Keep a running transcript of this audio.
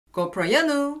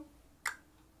Goprayanu!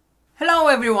 Hello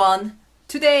everyone!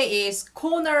 Today is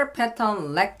corner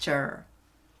pattern lecture.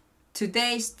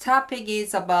 Today's topic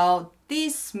is about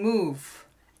this move.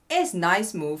 It's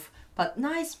nice move, but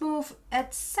nice move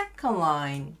at second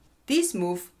line. This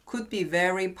move could be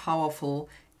very powerful,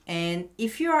 and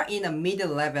if you are in a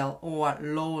middle level or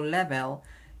low level,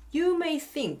 you may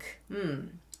think,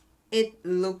 it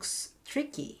looks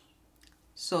tricky.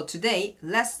 So today,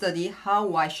 let's study how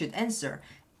white should answer.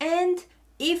 And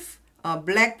if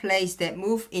black plays that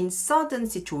move in certain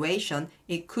situation,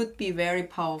 it could be very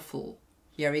powerful.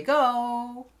 Here we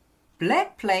go.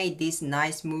 Black played this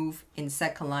nice move in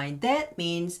second line. That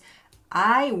means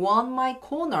I want my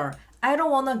corner. I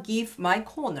don't want to give my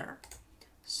corner.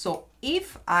 So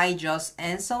if I just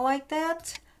answer like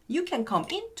that, you can come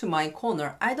into my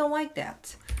corner. I don't like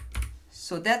that.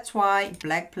 So that's why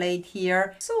black played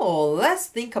here. So let's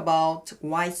think about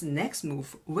white's next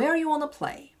move. Where you want to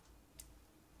play?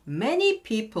 Many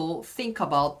people think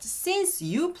about, since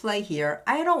you play here,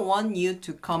 I don't want you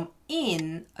to come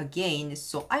in again,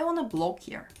 so I want to block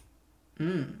here.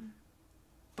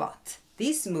 But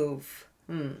this move,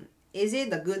 is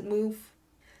it a good move?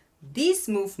 This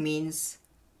move means,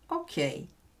 okay,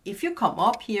 if you come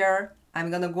up here,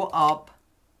 I'm gonna go up,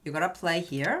 you're gonna play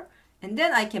here, and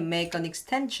then I can make an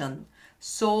extension.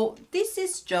 So this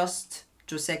is just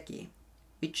joseki,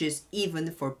 which is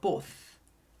even for both.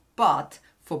 But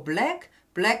for black,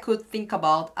 black could think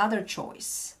about other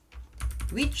choice,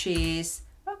 which is,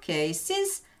 okay,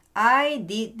 since I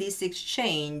did this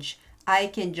exchange, I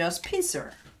can just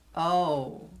pincer.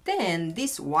 Oh, then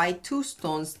this white two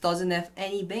stones doesn't have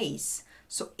any base.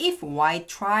 So if white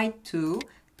tried to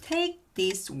take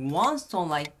this one stone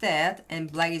like that,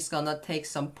 and black is gonna take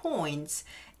some points,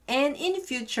 and in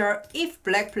future, if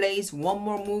black plays one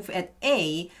more move at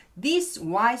A, these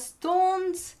white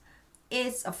stones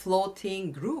is a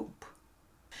floating group.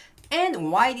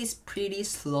 And white is pretty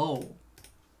slow.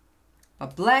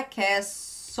 But black has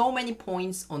so many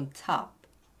points on top.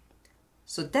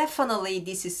 So definitely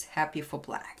this is happy for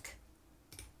black.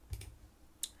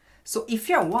 So if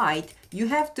you're white, you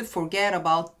have to forget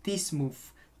about this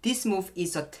move. This move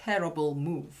is a terrible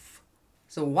move.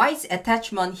 So white's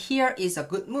attachment here is a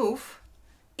good move.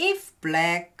 If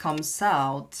black comes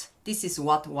out, this is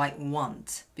what white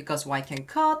wants. Because white can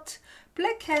cut,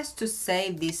 black has to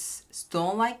save this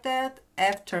stone like that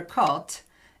after cut.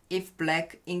 If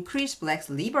black increase black's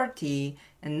liberty,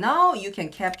 and now you can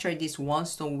capture this one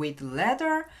stone with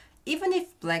ladder. Even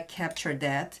if black capture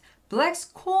that, black's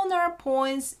corner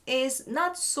points is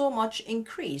not so much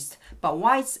increased, but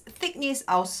white's thickness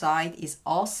outside is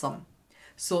awesome.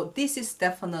 So this is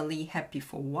definitely happy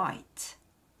for white.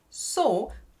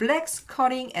 So black's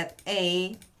cutting at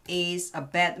A is a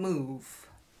bad move.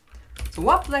 So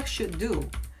what black should do?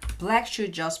 Black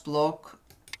should just block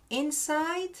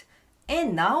inside.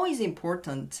 And now is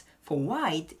important for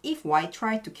white. If white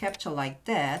try to capture like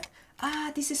that,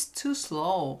 this is too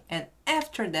slow. And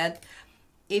after that,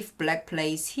 if black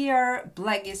plays here,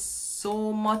 black is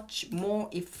so much more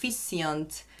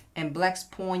efficient and black's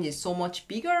point is so much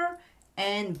bigger,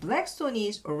 and black stone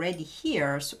is already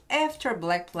here. So after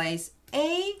black plays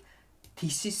A,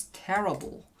 this is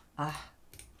terrible.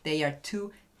 They are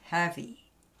too heavy.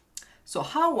 So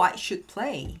how white should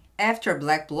play? After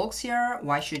black blocks here,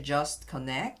 white should just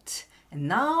connect. And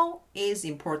now is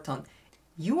important.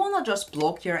 You wanna just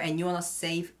block here and you wanna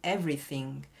save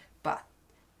everything. But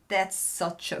that's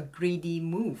such a greedy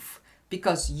move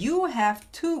because you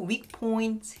have two weak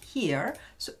points here.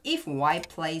 So if white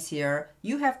plays here,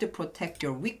 you have to protect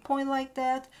your weak point like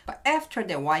that. But after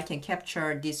that, white can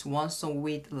capture this one stone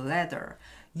with ladder.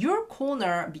 Your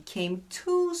corner became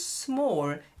too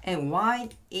small and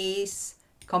white is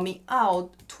coming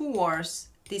out towards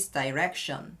this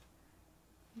direction.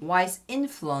 White's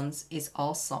influence is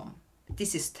awesome.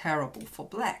 This is terrible for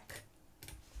black.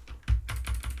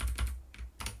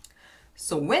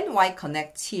 So when white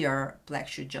connects here, black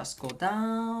should just go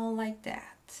down like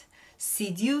that.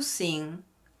 Seducing,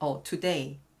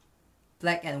 today,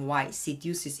 black and white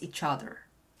seduces each other.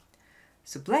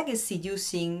 So black is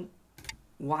seducing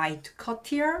white to cut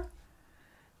here.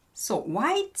 So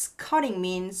white's cutting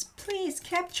means please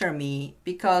capture me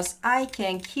because I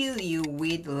can kill you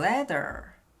with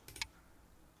ladder.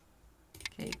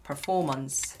 Okay,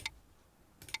 performance.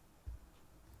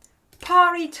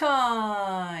 Party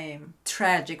time!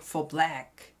 Tragic for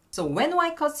black. So when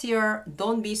white cuts here,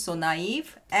 don't be so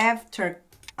naive. After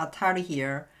Atari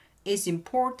here, it's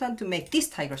important to make this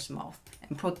tiger's mouth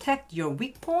and protect your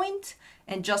weak point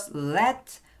and just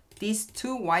let these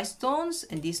two white stones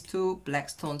and these two black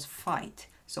stones fight.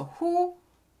 So who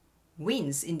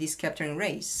wins in this capturing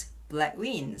race. Black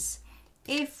wins.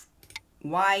 If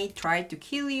white try to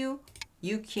kill you,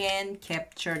 you can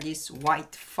capture this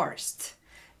white first.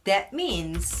 That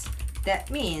means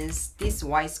this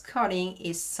white's cutting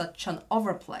is such an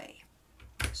overplay.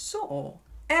 So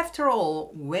after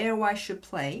all, where white should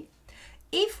play,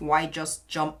 if white just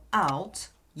jump out,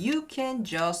 you can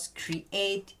just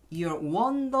create your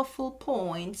wonderful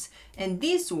points, and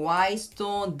this white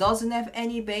stone doesn't have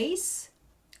any base.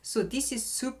 So this is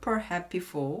super happy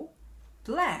for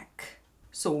black.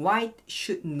 So white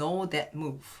should know that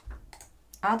move.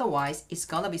 Otherwise, it's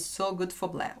gonna be so good for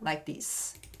black, like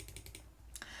this.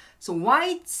 So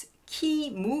white's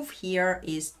key move here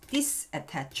is this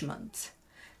attachment.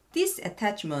 This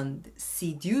attachment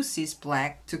seduces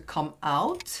black to come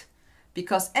out,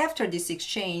 because after this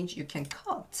exchange, you can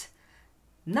cut.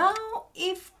 Now,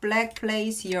 if black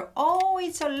plays here, oh,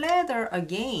 it's a ladder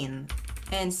again.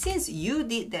 And since you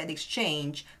did that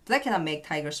exchange, black cannot make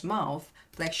tiger's mouth.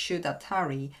 Black shoot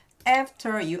Atari.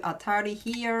 After you Atari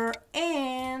here,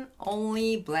 and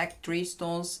only black 3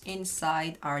 stones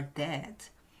inside are dead.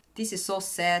 This is so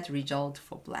sad result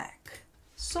for black.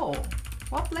 So,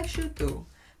 what black should do?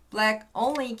 Black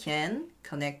only can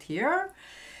connect here.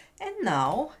 And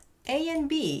now, A and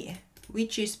B,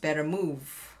 which is better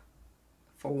move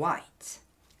for white?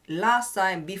 Last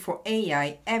time before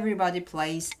AI, everybody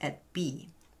plays at B.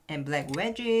 And black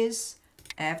wedges.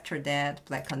 After that,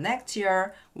 black connects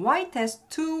here. White has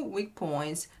 2 weak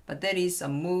points, but there is a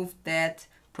move that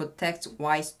protects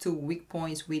white's 2 weak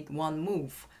points with 1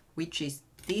 move, which is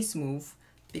this move,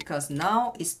 because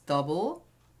now it's double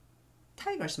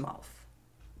tiger's mouth.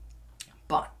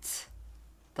 But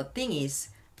the thing is,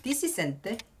 this is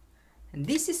ente, and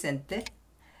this is ente,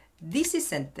 this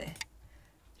is ente.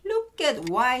 Look at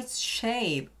white's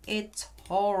shape. It's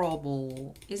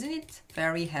horrible. Isn't it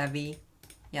very heavy?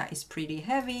 Yeah, it's pretty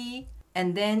heavy.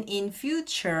 And then in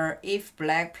future, if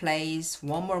black plays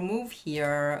one more move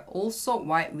here, also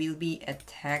white will be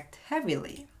attacked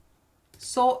heavily.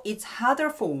 So it's harder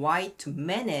for white to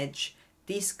manage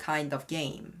this kind of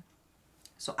game.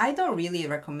 So I don't really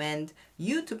recommend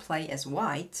you to play as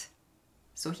white.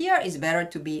 So here is better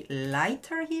to be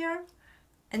lighter here,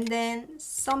 and then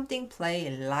something play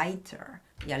lighter.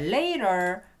 Yeah,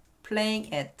 later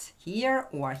playing at here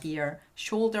or here,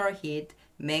 shoulder hit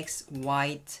makes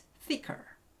white thicker.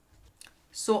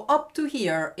 So up to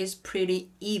here is pretty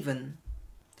even.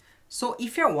 So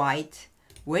if you're white,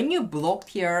 when you blocked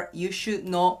here, you should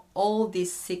know all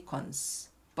this sequence.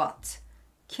 But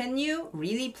can you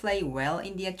really play well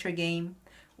in the actual game?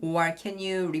 Or can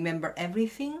you remember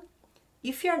everything?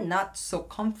 If you're not so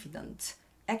confident,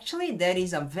 actually that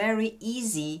is a very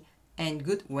easy and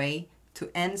good way to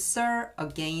answer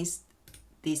against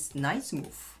this nice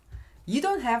move. You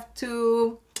don't have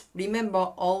to remember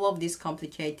all of these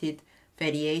complicated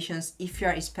variations if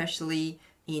you're especially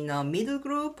in a middle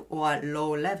group or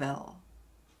low level.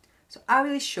 So I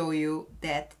will show you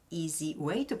that easy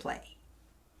way to play.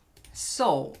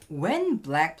 So when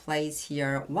black plays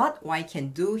here, what white can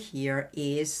do here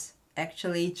is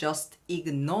actually just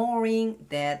ignoring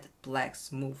that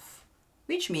black's move.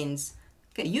 Which means,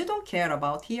 okay, you don't care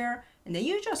about here, and then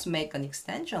you just make an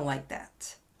extension like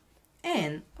that.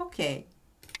 And, okay,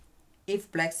 if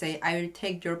black say, I will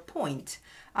take your point,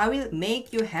 I will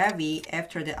make you heavy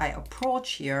after that I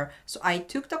approach here. So I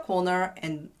took the corner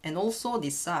and also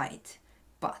this side.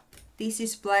 But this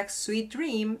is black's sweet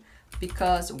dream,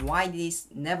 because white is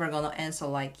never gonna answer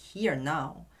like here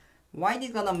now. White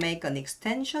is gonna make an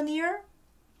extension here,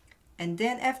 and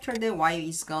then after that white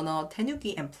is gonna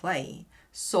tenuki and play.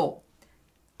 So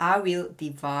I will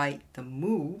divide the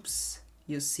moves,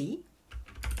 you see.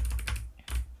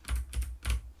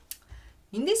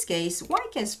 In this case,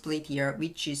 white can split here,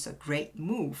 which is a great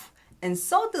move. And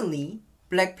suddenly,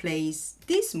 black plays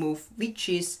this move, which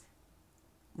is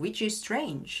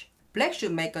strange. Black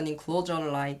should make an enclosure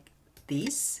like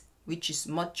this, which is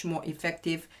much more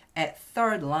effective at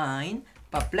third line,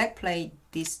 but black played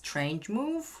this strange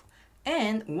move.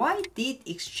 And white did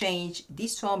exchange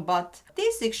this one, but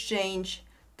this exchange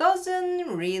doesn't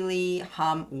really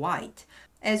harm white.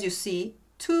 As you see,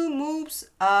 2 moves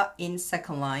are in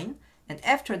second line, and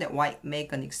after that white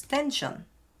make an extension.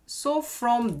 So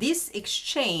from this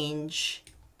exchange,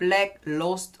 black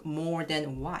lost more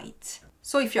than white.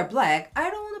 So if you're black, I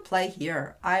don't want to play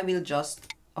here. I will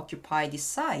just occupy this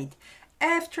side.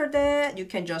 After that, you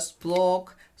can just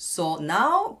block. So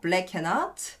now black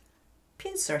cannot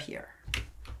pincer here.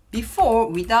 Before,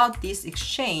 without this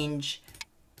exchange,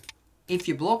 if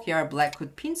you block here, black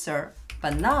could pincer.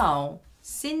 But now,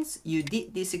 since you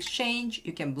did this exchange,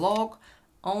 you can block.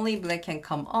 Only black can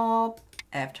come up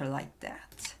after like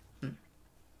that.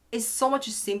 It's so much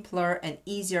simpler and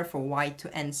easier for white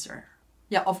to answer.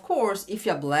 Yeah, of course, if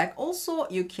you're black also,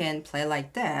 you can play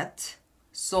like that.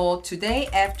 So today,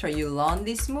 after you learn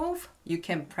this move, you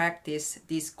can practice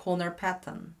this corner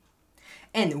pattern.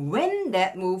 And when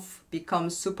that move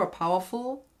becomes super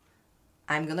powerful,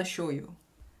 I'm gonna show you.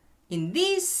 In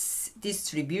this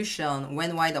distribution,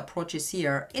 when white approaches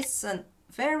here, it's a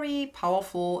very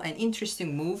powerful and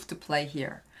interesting move to play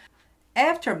here.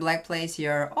 After black plays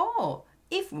here, oh,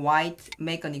 if white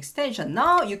make an extension,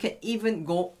 now you can even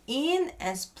go in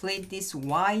and split this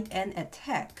white and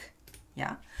attack.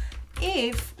 Yeah.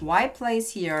 If white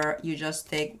plays here, you just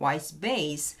take white's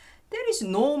base. There is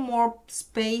no more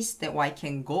space that white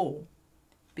can go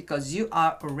because you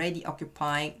are already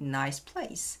occupying nice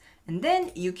place. And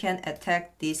then you can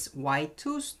attack these white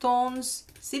 2 stones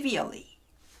severely.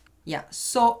 Yeah,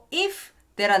 so if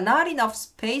there are not enough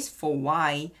space for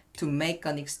white to make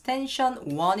an extension,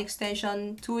 1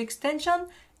 extension, 2 extension,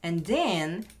 and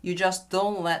then you just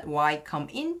don't let white come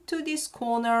into this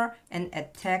corner and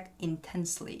attack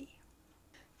intensely.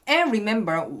 And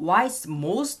remember, white's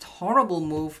most horrible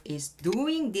move is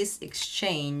doing this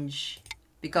exchange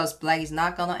because black is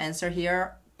not gonna answer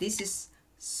here. This is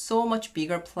so much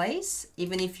bigger place,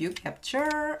 even if you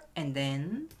capture, and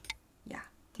then, yeah,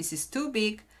 this is too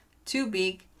big,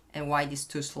 and white is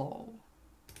too slow.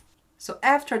 So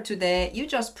after today, you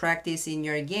just practice in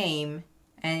your game,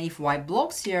 and if white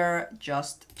blocks here,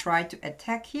 just try to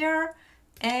attack here,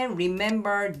 and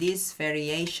remember this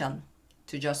variation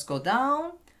to just go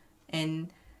down.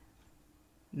 And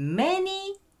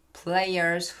many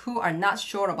players who are not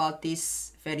sure about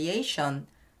this variation,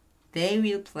 they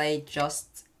will play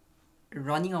just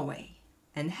running away.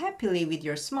 And happily with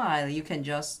your smile, you can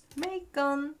just make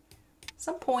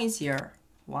some points here.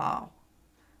 Wow.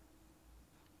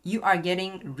 You are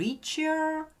getting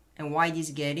richer and white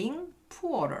is getting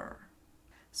poorer.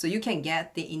 So you can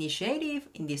get the initiative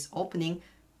in this opening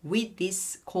with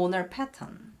this corner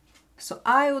pattern. So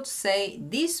I would say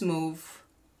this move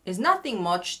is nothing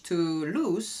much to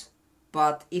lose,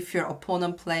 but if your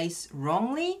opponent plays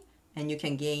wrongly, and you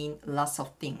can gain lots of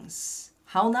things.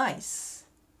 How nice!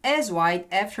 As white,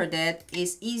 after that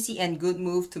is easy and good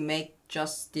move to make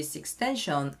just this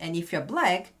extension, and if you're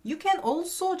black, you can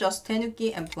also just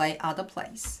tenuki and play other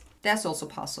plays. That's also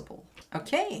possible.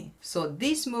 Okay, so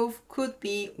this move could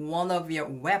be one of your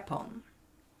weapon.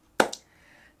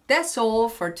 That's all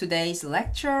for today's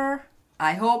lecture.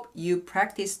 I hope you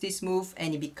practice this move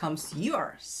and it becomes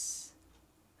yours.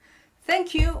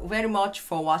 Thank you very much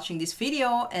for watching this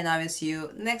video and I will see you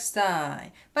next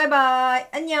time. Bye bye.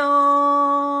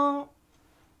 안녕.